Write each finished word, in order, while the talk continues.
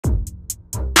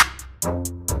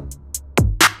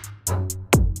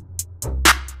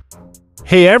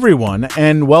Hey everyone,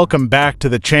 and welcome back to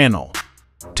the channel.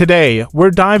 Today,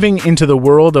 we're diving into the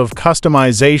world of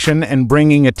customization and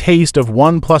bringing a taste of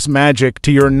OnePlus magic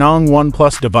to your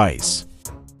non-OnePlus device.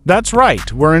 That's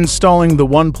right, we're installing the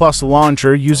OnePlus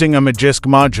Launcher using a Magisk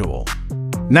module.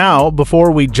 Now,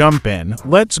 before we jump in,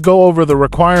 let's go over the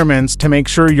requirements to make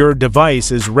sure your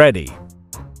device is ready.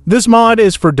 This mod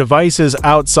is for devices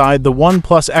outside the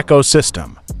OnePlus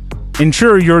ecosystem.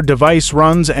 Ensure your device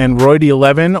runs Android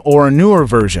 11 or a newer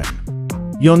version.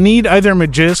 You'll need either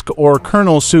Magisk or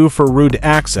kernel SU for root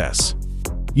access.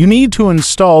 You need to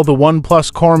install the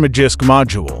OnePlus Core Magisk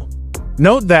module.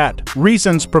 Note that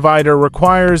Recents provider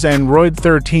requires Android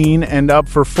 13 and up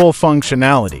for full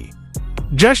functionality.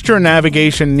 Gesture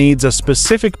navigation needs a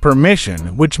specific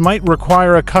permission, which might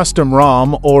require a custom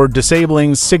ROM or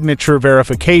disabling signature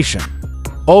verification.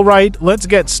 Alright, let's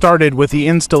get started with the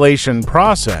installation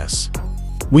process.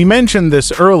 We mentioned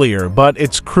this earlier, but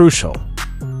it's crucial.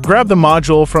 Grab the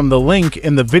module from the link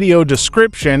in the video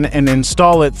description and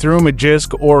install it through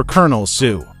Magisk or kernel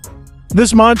SU.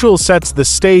 This module sets the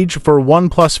stage for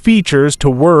OnePlus features to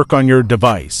work on your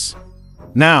device.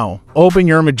 Now, open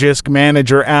your Magisk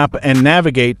Manager app and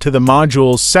navigate to the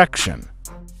Modules section.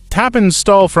 Tap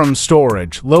Install from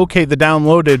Storage, locate the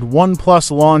downloaded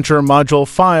OnePlus Launcher module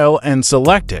file and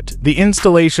select it. The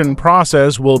installation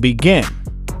process will begin.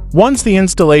 Once the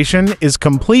installation is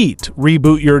complete,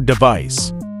 reboot your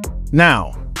device.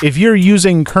 Now, if you're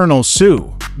using kernel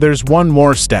SU, there's one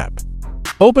more step.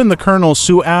 Open the kernel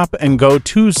SU app and go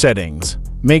to Settings.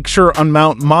 Make sure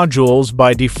Unmount Modules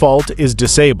by default is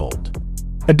disabled.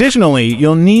 Additionally,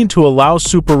 you'll need to allow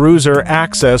superuser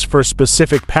access for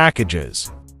specific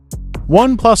packages.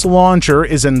 OnePlus Launcher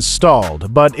is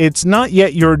installed, but it's not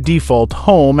yet your default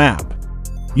home app.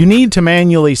 You need to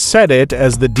manually set it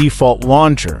as the default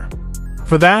launcher.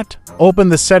 For that, open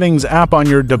the Settings app on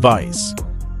your device.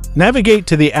 Navigate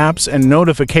to the Apps and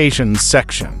Notifications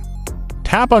section.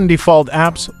 Tap on Default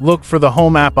Apps, look for the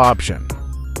Home app option.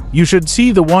 You should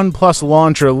see the OnePlus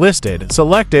Launcher listed,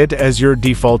 select it as your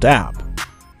default app.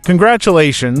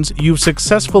 Congratulations, you've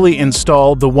successfully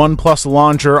installed the OnePlus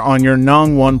Launcher on your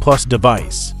non-OnePlus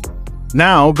device.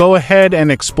 Now go ahead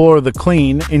and explore the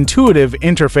clean, intuitive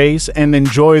interface and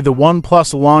enjoy the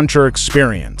OnePlus Launcher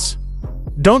experience.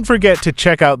 Don't forget to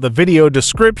check out the video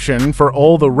description for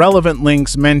all the relevant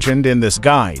links mentioned in this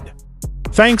guide.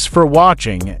 Thanks for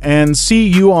watching, and see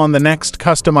you on the next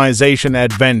customization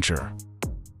adventure.